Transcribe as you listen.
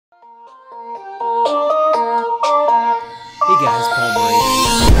guys, Palmer.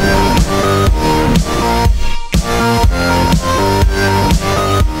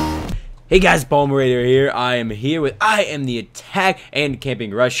 Hey guys, Palmerator here. I am the attack and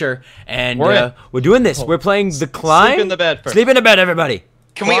camping rusher, and we're doing this. We're playing the climb. Sleep in the bed first. Sleep in the bed, everybody.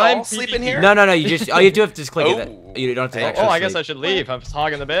 Can we all sleep in here? No. You just all you have to do is just click it. You don't have to actually I guess I should leave. I'm just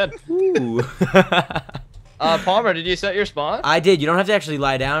hogging the bed. Ooh. Palmer, did you set your spawn? I did. You don't have to actually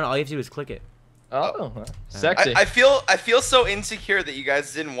lie down. All you have to do is click it. Oh, sexy. I feel so insecure that you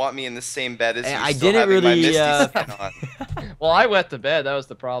guys didn't want me in the same bed as you. I didn't really. Well, I wet the bed. That was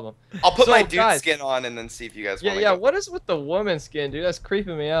the problem. I'll put my dude skin on and then see if you guys want. Yeah. What is with the woman skin, dude? That's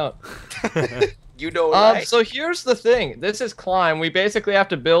creeping me out. You know, right? So here's the thing. This is climb. We basically have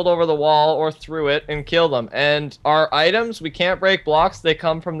to build over the wall or through it and kill them. And our items, we can't break blocks. They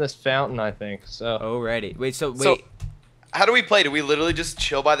come from this fountain, I think. So. Alrighty. Wait. So. How do we play? Do we literally just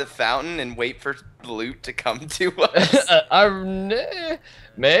chill by the fountain and wait for loot to come to us?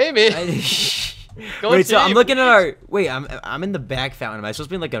 Maybe. Wait, so I'm looking at our. Wait, I'm in the back fountain. Am I supposed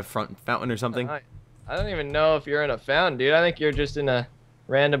to be in like a front fountain or something? I don't even know if you're in a fountain, dude. I think you're just in a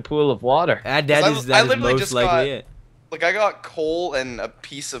random pool of water. That is most likely it. Like I got coal and a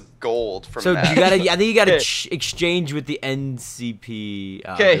piece of gold from. So that. I think you gotta exchange with the NCP.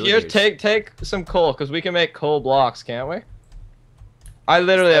 Okay, here, take some coal, cause we can make coal blocks, can't we? I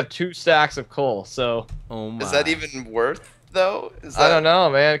literally have 2 stacks of coal, so. Oh my. Is that even worth though? I don't know,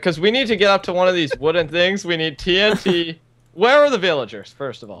 man, cause we need to get up to one of these wooden things. We need TNT. Where are the villagers,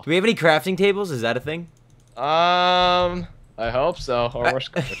 first of all? Do we have any crafting tables? Is that a thing? I hope so, or we're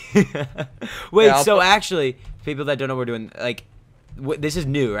screwed. Wait, yeah, so actually, people that don't know what we're doing, like, this is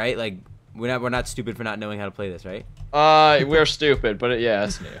new, right? Like, we're not stupid for not knowing how to play this, right? We're stupid, but yeah,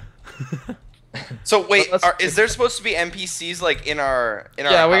 it's new. So wait, is there supposed to be NPCs like in our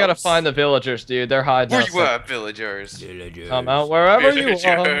Yeah, we gotta find the villagers, dude. They're hiding. Where you at, villagers? Come out wherever you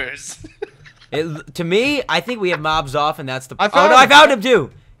are. To me, I think we have mobs off, and that's the. I found him too.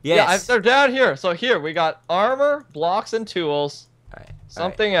 Yes. Yeah, they're down here. So here we got armor, blocks, and tools.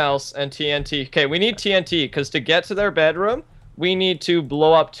 Something else and TNT. Okay, we need TNT because to get to their bedroom, we need to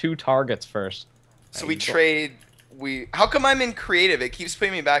blow up 2 targets first. So we trade. How come I'm in creative? It keeps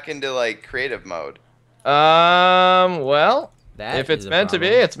putting me back into like creative mode. Well, if it's meant to be,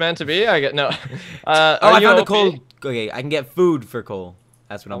 it's meant to be. I get no. I found the coal. Okay, I can get food for coal.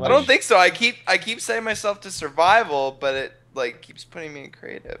 That's what I'm. I don't think so. I keep setting myself to survival, but it like keeps putting me in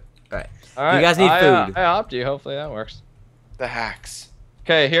creative. All right. You guys need food. I opt you. Hopefully that works. The hacks.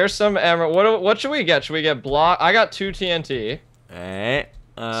 Okay, here's some emerald. What should we get? Should we get block? I got 2 TNT. Alright.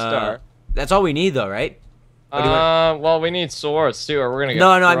 Start. That's all we need though, right? Well, we need swords too, or we're gonna get. No.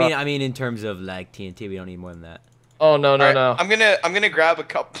 I mean in terms of like TNT, we don't need more than that. Oh no. I'm gonna grab a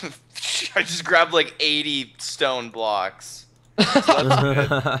couple. I just grabbed like 80 stone blocks.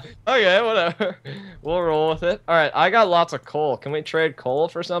 Okay, whatever. We'll roll with it. All right, I got lots of coal. Can we trade coal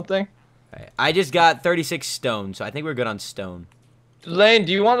for something? Right. I just got 36 stone, so I think we're good on stone. Lane,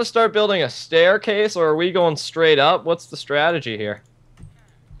 do you want to start building a staircase, or are we going straight up? What's the strategy here?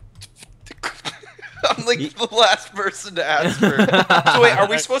 I'm like the last person to ask for. So wait, are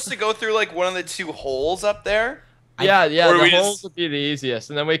we supposed to go through like one of the 2 holes up there? Yeah, the holes would be the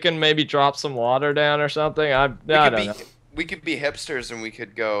easiest, and then we can maybe drop some water down or something. I don't know. We could be hipsters and we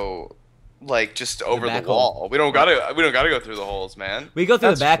could go like just over the wall. We don't gotta go through the holes, man. We go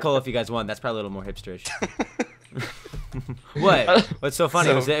through the back hole if you guys want. That's probably a little more hipsterish. What? What's so funny?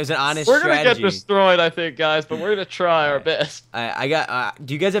 It was an honest strategy. We're gonna get destroyed, I think, guys, but we're gonna try our best. I got.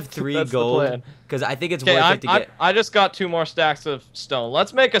 Do you guys have 3 gold? Because I think it's worth it to get. I just got 2 more stacks of stone.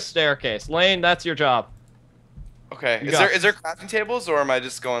 Let's make a staircase. Lane, that's your job. Okay. Is there crafting tables, or am I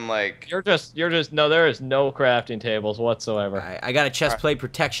just going like? You're just no. There is no crafting tables whatsoever. I got a chest plate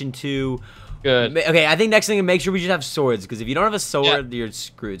protection too. Good. Okay, I think next thing, make sure we just have swords, because if you don't have a sword, you're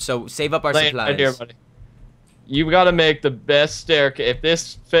screwed. So save up our supplies. Right here, buddy. You gotta make the best staircase. If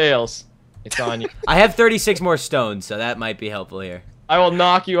this fails, it's on you. I have 36 more stones, so that might be helpful here. I will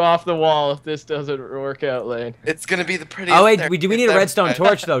knock you off the wall if this doesn't work out, Lane. It's gonna be the prettiest. Oh wait, we need a redstone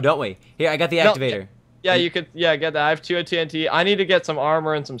torch though, don't we? Here, I got the activator. Yeah, you could. Yeah, get that. I have 2 TNT. I need to get some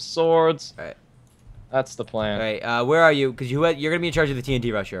armor and some swords. All right. That's the plan. All right. Where are you? Because you're gonna be in charge of the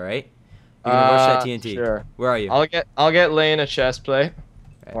TNT rusher, right? You're gonna rush that TNT. Sure. Where are you? I'll get Lane a chest plate,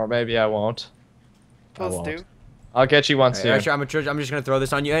 or maybe I won't. I'll get you one soon. Right, I'm just gonna throw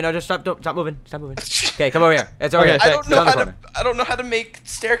this on you. Hey, no, just stop moving. Stop moving. Okay, come over here. It's over here. I don't know how to make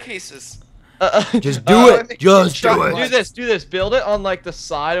staircases. Just do it. Just do it. Do this. Build it on like the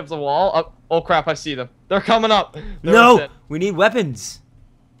side of the wall. Oh crap! I see them. They're coming up. No, we need weapons.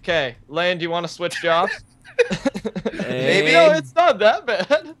 Okay, Lane, do you want to switch jobs? Maybe. No, it's not that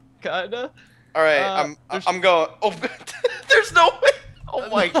bad. Kinda. All right, I'm going. Oh, there's no way. Oh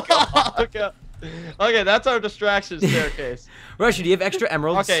my god. Okay, that's our distraction staircase. Rusher, do you have extra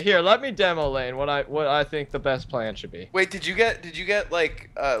emeralds? Okay, here, let me demo Lane what I think the best plan should be. Wait, did you get like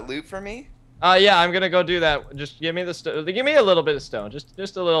loot for me? Yeah, I'm gonna go do that. Just give me give me a little bit of stone.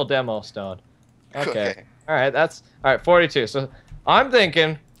 Just a little demo stone. Okay. All right, that's all right. 42. So I'm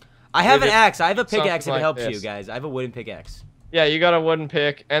thinking. I have an axe. I have a pickaxe if it like helps this. you guys. I have a wooden pickaxe. Yeah, you got a wooden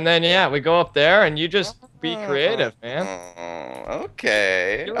pick, and then yeah, we go up there, and you just be creative, man.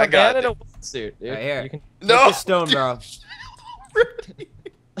 Okay. You're I got in it. a wetsuit, dude. Right here. You can... No. Take the stone, bro.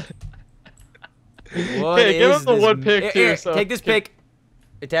 Okay, give him the wood pick too. Here, So take this pick.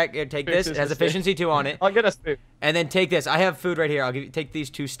 Take this. It has efficiency 2 on it. I'll get a spoon. And then take this. I have food right here. I'll give you. Take these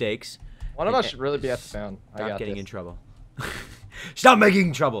 2 steaks. One of us should really be at the fountain. Stop getting in trouble. Stop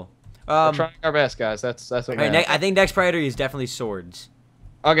making trouble. We're trying our best, guys. That's what. Right, I think next priority is definitely swords.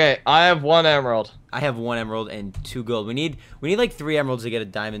 Okay, I have 1 emerald. I have 1 emerald and 2 gold. We need like 3 emeralds to get a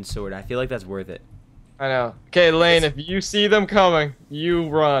diamond sword. I feel like that's worth it. I know. Okay, Lane, if you see them coming, you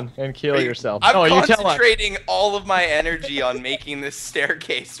run and kill yourself. I'm you concentrating all of my energy on making this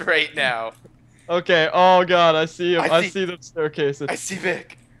staircase right now. Okay. Oh god, I see him. I see them staircases. I see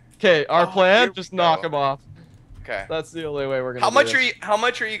Vic. Okay, our plan, just knock him off. Okay. That's the only way we're gonna. How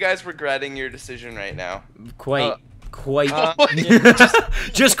much are you guys regretting your decision right now? Quite.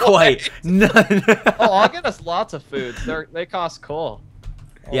 Just quite. Oh, I'll get us lots of food. They cost coal.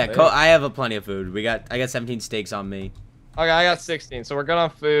 Oh, yeah, I have plenty of food. I got 17 steaks on me. Okay, I got 16, so we're good on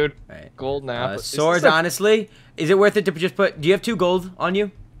food. Right. Gold now. Swords, honestly, is it worth it to just put? Do you have 2 gold on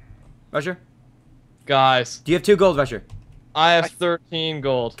you, Rusher? Guys. Do you have 2 gold, Rusher? I have 13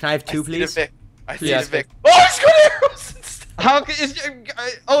 gold. Can I have 2, please? I see the Vic. Oh, he's got arrows. How is?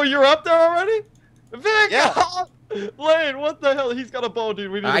 Oh, you're up there already, Vic? Yeah. Lane, what the hell? He's got a bow,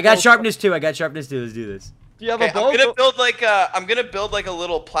 dude. We need. I got sharpness 2. I got sharpness 2. Let's do this. Do you have a bow? I'm gonna build like a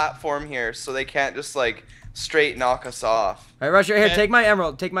little platform here, so they can't just like straight knock us off. All right, Rusher, here, take my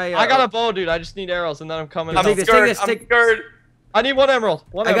emerald. Take my. I got a bow, dude. I just need arrows, and then I'm coming. I'm scared. I need 1 emerald.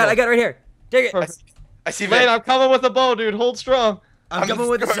 I got it right here. Take it. I see. Lane, I'm coming with a bow, dude. Hold strong. I'm coming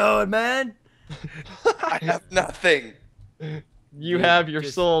with the sword, man. I have nothing. You have your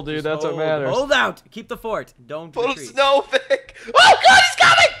soul, dude. That's what matters. Hold out. Keep the fort. Don't retreat. No, Vic. Oh God, he's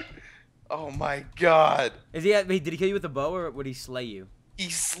coming! Oh my God. Is he? Did he kill you with a bow or would he slay you? He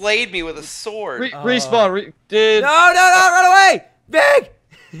slayed me with a sword. Respawn. No! Run away! Big.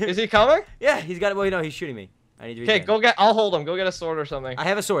 Is he coming? Yeah, he's got it. Well, no, he's shooting me. I need to. Okay, go get. I'll hold him. Go get a sword or something. I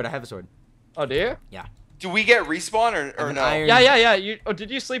have a sword. Oh, do you? Yeah. Do we get respawn or no? Yeah. Did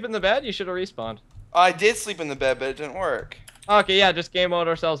you sleep in the bed? You should have respawned. I did sleep in the bed, but it didn't work. Okay, yeah, just game mode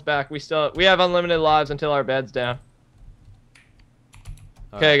ourselves back. We have unlimited lives until our bed's down.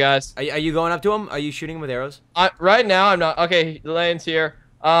 Okay, guys. Are you going up to him? Are you shooting him with arrows? Right now, I'm not. Okay, Lane's here.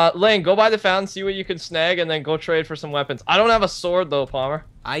 Lane, go by the fountain, see what you can snag, and then go trade for some weapons. I don't have a sword though, Palmer.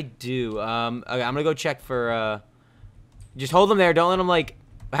 I do. Okay, I'm gonna go check for. Just hold them there. Don't let them like.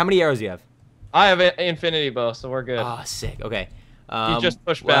 How many arrows do you have? I have an infinity bow, so we're good. Oh, sick. Okay. You just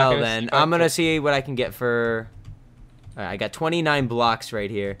push back. Well then, I'm gonna see what I can get for. All right, I got 29 blocks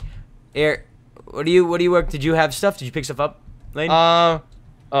right here. Here, what do you work? Did you have stuff? Did you pick stuff up, Lane? Oh.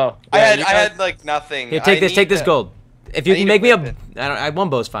 Yeah, I had like nothing. Here, take this gold. If you can make me one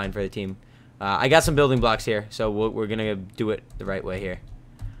bow's fine for the team. I got some building blocks here, so we're gonna do it the right way here.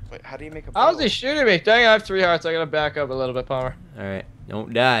 Wait, how do you make a bow? How's he shooting me? Dang, I have 3 hearts. I gotta back up a little bit, Palmer. All right,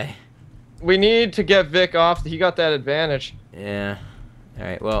 don't die. We need to get Vic off. He got that advantage. Yeah. All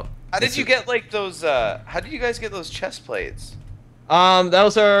right. Well. How did you get like those? How did you guys get those chest plates?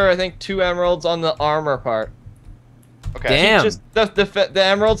 Those are I think 2 emeralds on the armor part. Okay. Damn. The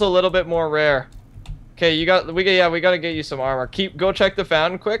emerald's a little bit more rare. Okay, we gotta get you some armor. Go check the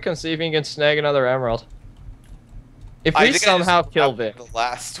fountain quick and see if you can snag another emerald. If we somehow kill Vic. The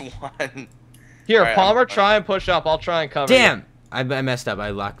last one. Here, right, Palmer, try and push up. I'll try and cover. Damn! I messed up. I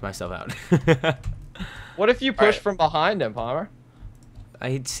locked myself out. What if you push from behind him, Palmer?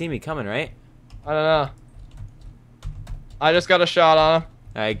 He'd see me coming, right? I don't know. I just got a shot on him.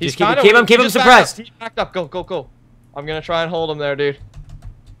 Alright, just keep him suppressed. He's backed up. Go. I'm gonna try and hold him there, dude.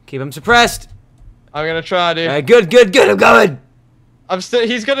 Keep him suppressed. I'm gonna try, dude. Alright, good. I'm going.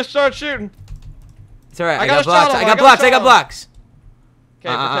 He's gonna start shooting. It's alright. I got blocks. I got blocks. Okay,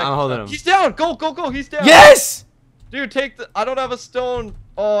 I'm holding him. He's down. Go. He's down. Yes! Dude, I don't have a stone.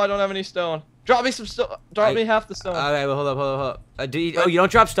 Oh, I don't have any stone. Drop me some stone. Drop me half the stone. Okay, well, hold up. You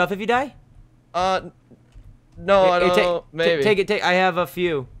don't drop stuff if you die? No, I don't know. Maybe. Take it. I have a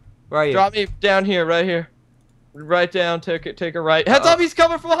few. Where are you? Drop me down here, right here. Right down. Take a right. Heads up! He's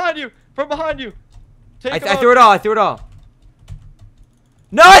coming from behind you. From behind you. I threw it all. I threw it all.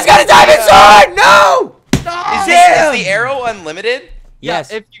 No, he's got a diamond sword! No! Is the arrow unlimited?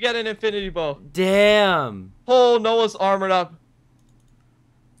 Yes. Yeah, if you get an infinity bow. Damn. Oh, Noah's armored up.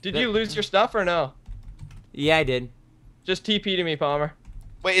 Did you lose your stuff or no? Yeah, I did. Just TP to me, Palmer.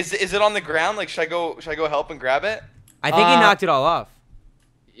 Wait, is it on the ground? Like, should I go help and grab it? I think he knocked it all off.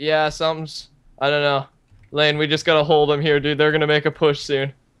 Yeah, something's. I don't know. Lane, we just gotta hold them here, dude. They're gonna make a push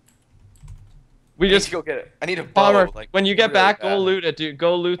soon. We just go get it. I need a bow. Palmer, Like, when you get really back, bad. go loot it, dude.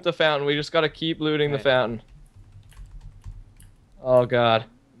 Go loot the fountain. We just gotta keep looting the fountain. Oh god.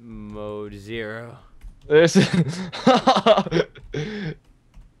 Mode 0. This.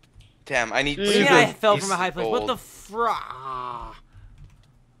 Damn, I need. Yeah, I fell from a high place. Gold. What the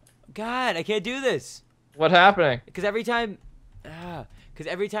God, I can't do this. What's happening? Because every time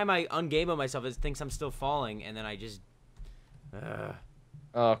I ungame on myself, it thinks I'm still falling, and then I just.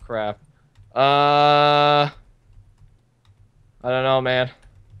 Oh crap. I don't know, man.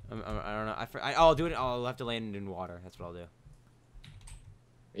 I don't know. I'll do it. I'll have to land in water. That's what I'll do.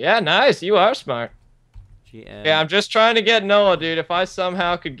 Yeah, nice. You are smart. GM. Yeah, I'm just trying to get Noah, dude. If I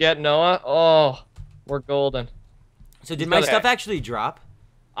somehow could get Noah, oh, we're golden. So did my stuff actually drop?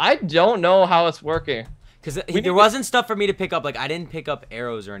 I don't know how it's working. Because there wasn't stuff for me to pick up. Like, I didn't pick up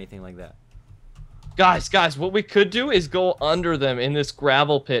arrows or anything like that. Guys, what we could do is go under them in this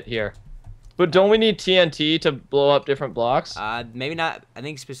gravel pit here. But don't we need TNT to blow up different blocks? Maybe not. I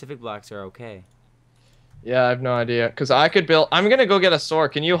think specific blocks are okay. Yeah, I have no idea. Because I could build... I'm going to go get a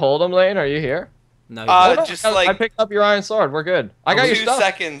sword. Can you hold them, Lane? Are you here? No, just like... I picked up your iron sword. We're good. I got your stuff. 2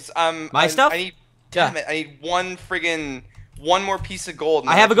 seconds. My stuff? I need... Damn it. I need one more piece of gold.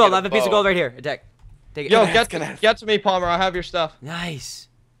 I have a gold. I have a piece of gold right here. Attack. Take it. Yo, get to me, Palmer. I have your stuff. Nice.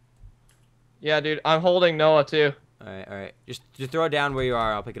 Yeah, dude. I'm holding Noah, too. Alright. Just throw it down where you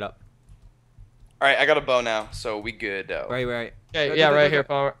are. I'll pick it up. Alright, I got a bow now, so we good. Right. Okay, yeah, right here,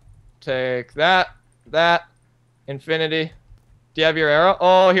 Palmer. Take that. Infinity. Do you have your arrow?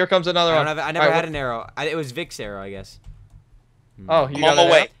 Oh, here comes another one. I never had an arrow. It was Vic's arrow, I guess. Oh, you I'm got on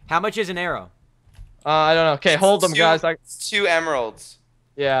my way. How much is an arrow? I don't know. Okay, hold them, guys. 2 emeralds.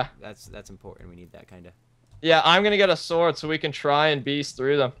 Yeah. That's important. We need that kind of. Yeah, I'm gonna get a sword so we can try and beast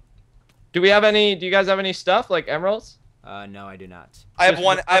through them. Do you guys have any stuff like emeralds? No, I do not. I have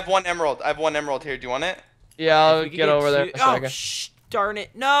one emerald. I have 1 emerald here. Do you want it? Yeah, I'll get over there in a second. Oh, darn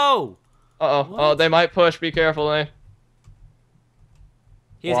it. No! Oh, they might push. Be careful, Lane.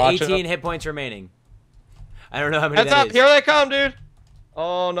 He has 18 hit points remaining. I don't know how many that is. Here they come, dude.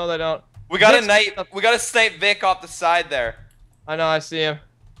 Oh, no, they don't. We got a snipe Vic off the side there. I know, I see him.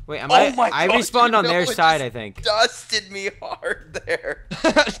 Wait, I respawned on their side, I think. Dusted me hard there.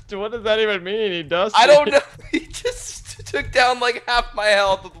 What does that even mean? He dusted. I don't know. He just took down like half my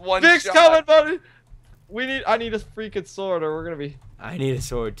health with one Vic's shot. coming, buddy. I need a freaking sword, or we're gonna be. I need a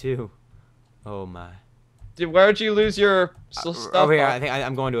sword too. Oh my. Where'd you lose your stuff? Over here. I think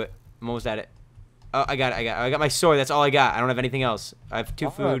I'm going to it. I'm almost at it. Oh, I got it. I got my sword. That's all I got. I don't have anything else. I have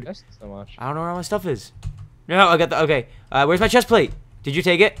 2 food. I so much. I don't know where all my stuff is. No, I got the. Okay. Where's my chest plate? Did you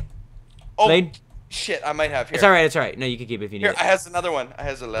take it? Oh, Lane? shit. I might have here. It's alright. It's alright. No, you can keep it if you need Here, it. I has another one. I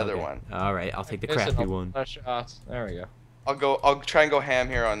has a leather one. Alright, I'll take the crafty one. There we go. I'll try and go ham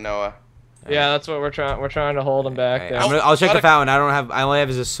here on Noah. Yeah, that's what we're trying. We're trying to hold him back. There. I'll check the fountain. I only have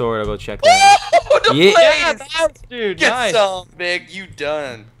is a sword. I'll go check that. Yeah, nice, dude. Get nice. some, Big. You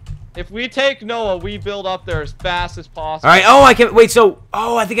done. If we take Noah, we build up there as fast as possible. Alright, I can wait, so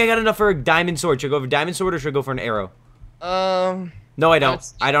I think I got enough for a diamond sword. Should I go for diamond sword or should I go for an arrow? No, I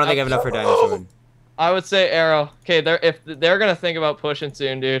don't. I don't think I have enough for a diamond sword. I would say arrow. Okay, if they're gonna think about pushing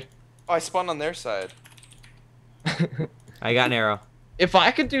soon, dude. Oh, I spawned on their side. I got an arrow. If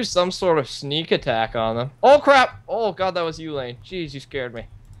I could do some sort of sneak attack on them. Oh crap! Oh god, that was you, Lane. Jeez, you scared me.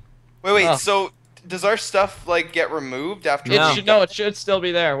 Wait. Oh. So does our stuff like get removed after? No, it should still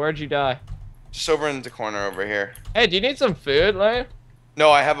be there. Where'd you die? Just over in the corner over here. Hey, do you need some food, Lane?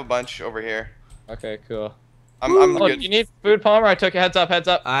 No, I have a bunch over here. Okay, cool. I'm Oh, good. you need food, Palmer? I took a heads up.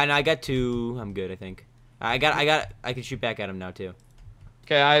 And I got 2. I'm good, I think. I can shoot back at him now too.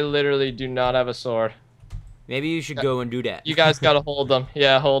 Okay, I literally do not have a sword. Maybe you should go and do that. You guys gotta hold them.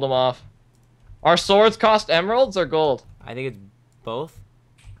 Yeah, hold them off. Our swords cost emeralds or gold? I think it's both.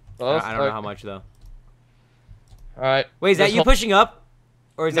 Both? I don't know how much though. Alright. Wait, is that you pushing up?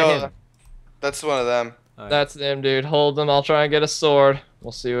 Or is that him? That's one of them. Right. That's them, dude. Hold them. I'll try and get a sword.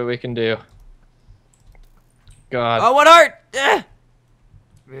 We'll see what we can do. God. Oh, 1 heart!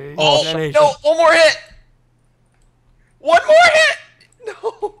 Oh, no, 1 more hit! 1 more hit!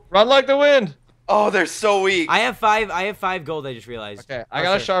 No! Run like the wind! Oh, they're so weak. I have 5 gold. I just realized. Okay, I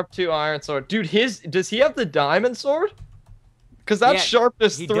got a sharp 2 iron sword. Dude, does he have the diamond sword? Cause that's Yeah,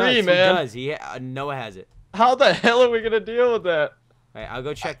 sharpness 3, man. He does. Noah has it. How the hell are we gonna deal with that? All right, I'll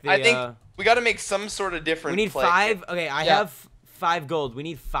go check the. I think we got to make some sort of different. We need play. 5. Okay, I have 5 gold. We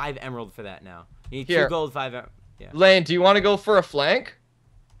need 5 emerald for that now. You need 2 gold, 5. Yeah. Lane, do you want to go for a flank?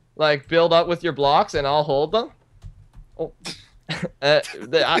 Like build up with your blocks and I'll hold them. Oh, I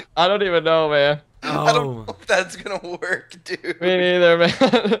don't even know, man. Oh. I don't know if that's gonna work, dude. Me neither,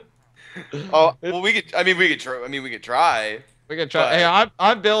 man. Oh, well, we could. I mean, we could try. We could try. We can try. Hey,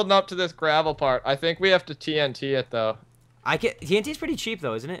 I'm building up to this gravel part. I think we have to TNT it though. TNT's pretty cheap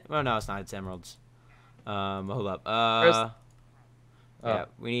though, isn't it? Well, no, it's not. It's emeralds. Hold up. Yeah,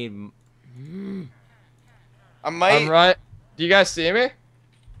 we need. I'm right. Do you guys see me?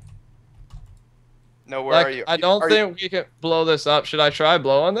 No, where are you? I don't think we can blow this up. Should I try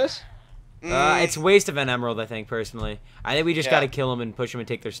blowing this? It's a waste of an emerald, I think, personally. I think we just gotta kill them and push them and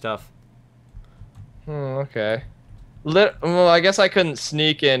take their stuff. Okay. Well, I guess I couldn't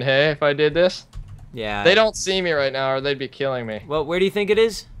sneak in, hey, if I did this. Yeah. They don't see me right now, or they'd be killing me. Well, where do you think it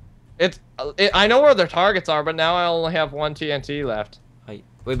is? I know where their targets are, but now I only have 1 TNT left.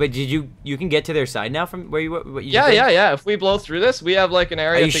 Wait, but you can get to their side now from where you what you Yeah. If we blow through this, we have like an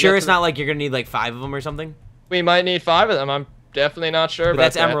area. Are you sure it's not like you're gonna need like 5 of them or something? We might need 5 of them. I'm definitely not sure but about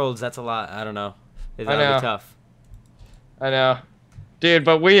that's that. emeralds. That's a lot. I don't know. That'll be tough. I know. Dude,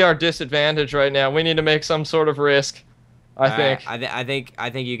 but we are disadvantaged right now. We need to make some sort of risk. I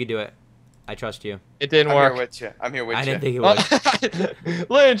think you could do it. I trust you. It didn't work. I'm here with you. I didn't think it would.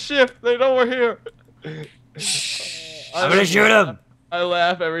 Lane, shift. They know we're here. I'm gonna shoot him. I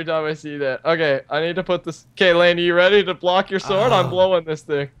laugh every time I see that. Okay, I need to put this. Okay, Lane, are you ready to block your sword? I'm blowing this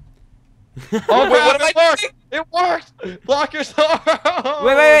thing. Oh, wait, what am It worked. Block your sword.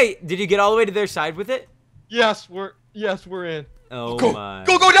 Wait. Did you get all the way to their side with it? Yes, we're in. Oh my.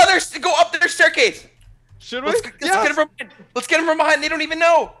 Go down there. Go up their staircase. Should we? Let's get them from behind. They don't even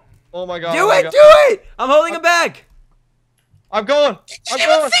know. Oh my god. Do it! I'm holding him back. I'm going.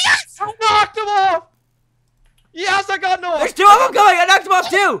 I knocked him off. Yes, I got Noah. There's 2 of them going. I knocked him off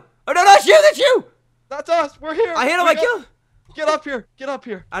too. Oh no, that's you. That's you. That's us. We're here. I hit him. I killed. Get up here. Get up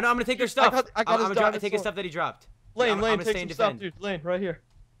here. I know. I'm gonna take their stuff. I got I'm gonna take his stuff that he dropped. Lane, take some stuff, dude. Lane, right here.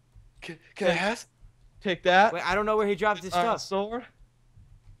 Can I have? Take that. Wait, I don't know where he dropped his stuff. Sword.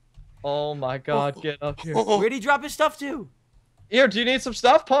 Oh my god, get up here. Where'd he drop his stuff to? Here, do you need some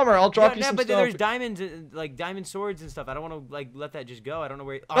stuff, Palmer? I'll drop you some but stuff. there's diamonds, like diamond swords and stuff. I don't want to like let that just go. I don't know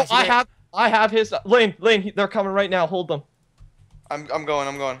where. No, I have his. Lane, they're coming right now. Hold them. I'm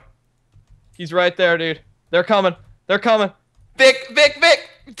going. He's right there, dude. They're coming. Vic.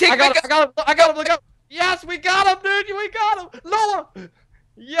 I got him. Look out. Yes, we got him, dude. We got him. Noah.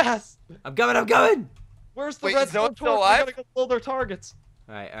 Yes. I'm coming. Where's the redstone torch? We gotta go blow their targets.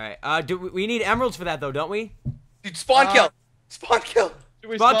 All right. We need emeralds for that though, don't we? Dude, spawn kill. Spawn kill.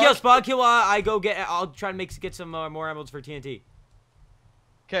 Spawn kill. I'll try to get some more emeralds for TNT.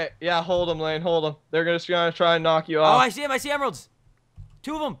 Okay, yeah, hold them, Lane, hold them. They're just gonna try and knock you off. Oh, I see him. I see emeralds.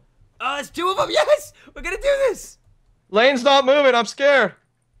 2 of them. It's 2 of them. Yes, we're gonna do this. Lane's not moving. I'm scared.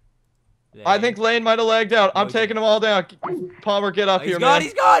 I think Lane might have lagged out. I'm taking them all down. Palmer, get up here, man.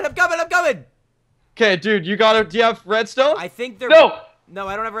 He's gone. I'm coming. Okay, dude, you got it. Do you have redstone? I think they're. No,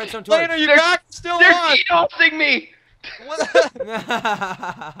 I don't have a redstone torch. Lane, are you back? Still alive? They're DDoSing me.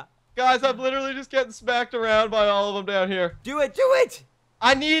 Guys, I'm literally just getting smacked around by all of them down here. Do it.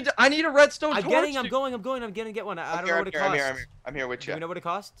 I need a redstone torch. I'm going. I'm gonna get one. I don't know what it costs. I'm here with you. Do you know what it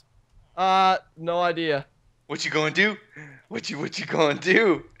costs? No idea. What you gonna do? What you gonna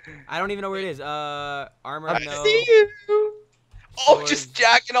do? I don't even know where it is. Armor. I no. see you. Oh, just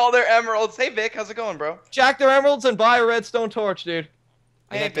jacking all their emeralds. Hey Vic, how's it going, bro? Jack their emeralds and buy a redstone torch, dude.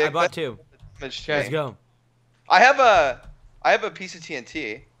 I bought 2. Okay. Let's go. I have a piece of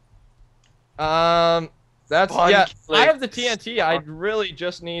TNT. That's I have the TNT. I really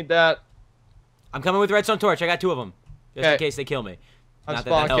just need that. I'm coming with redstone torch. I got 2 of them, just in case they kill me. I'm Not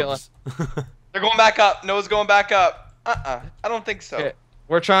spawn that killing. They're going back up. Noah's going back up. I don't think so. Okay.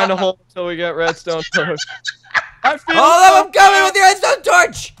 We're trying to hold until we get redstone torch. I feel I'm coming with the redstone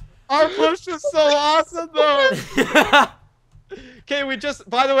torch. Our push is so awesome, though. Okay,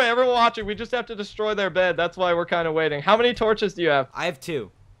 by the way, everyone watching, we just have to destroy their bed. That's why we're kind of waiting. How many torches do you have? I have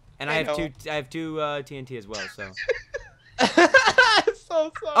 2. And I have two TNT as well, so. So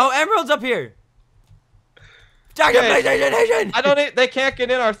sorry. Oh, emeralds up here. They can't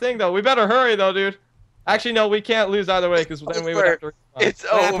get in our thing, though. We better hurry, though, dude. Actually, no, we can't lose either way, because then we would have to respawn. It's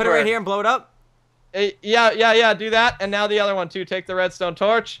over. I put it right here and blow it up? Yeah, do that. And now the other one, too. Take the redstone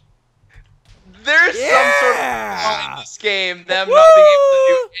torch. There's some sort of flaw in this game. Them not being able to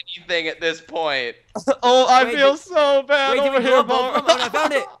do anything at this point. Oh, I Wait, feel so bad Wait, did over we blow here, up both of Mar. them? Oh, I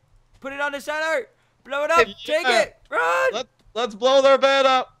found it. Put it on the center. Blow it up. Take Yeah. it. Run. Let's blow their bed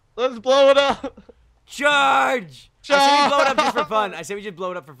up. Let's blow it up. Charge. I say we blow it up just for fun. I say we just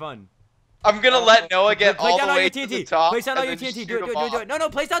blow it up for fun. I'm gonna let Noah get Place all down the all way your to the TNT. top. Place down all and your then TNT. shoot Do it, him do it, do it, do off. it. No,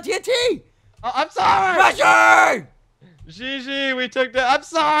 place down TNT. Oh, I'm sorry. Pressure. GG, we took that. I'm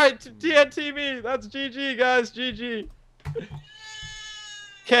sorry. TNT me. That's GG, guys. GG.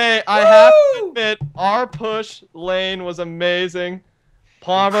 Okay, I have to admit, our push lane was amazing.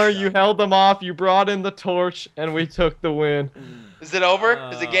 Palmer, you held them off. You brought in the torch, and we took the win. Is it over?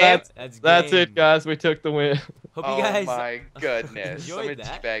 Is it game? That's it, guys. We took the win. Hope you guys Oh my goodness. I'm enjoyed gonna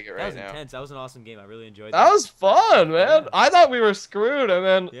that. teabag it That right was now. intense. That was an awesome game. I really enjoyed That that. was fun, man. Yeah. I thought we were screwed, and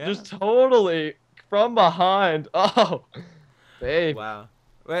then Yeah. just totally from behind. Oh, babe. Wow.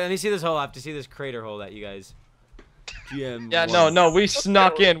 Wait, let me see this hole. I have to see this crater hole that you guys. GM. Yeah, won. no, we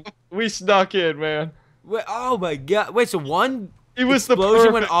snuck in. We snuck in, man. Wait, oh my god. Wait, so one It was the explosion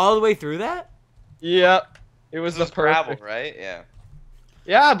perfect. went all the way through that? Yep. It was This the was gravel, perfect. right? Yeah.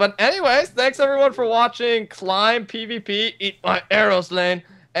 Yeah, but anyways, thanks everyone for watching Climb PvP, Eat My Arrows Lane,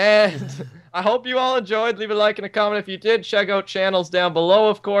 and I hope you all enjoyed. Leave a like and a comment if you did. Check out channels down below,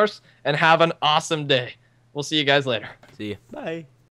 of course, and have an awesome day. We'll see you guys later. See ya. Bye.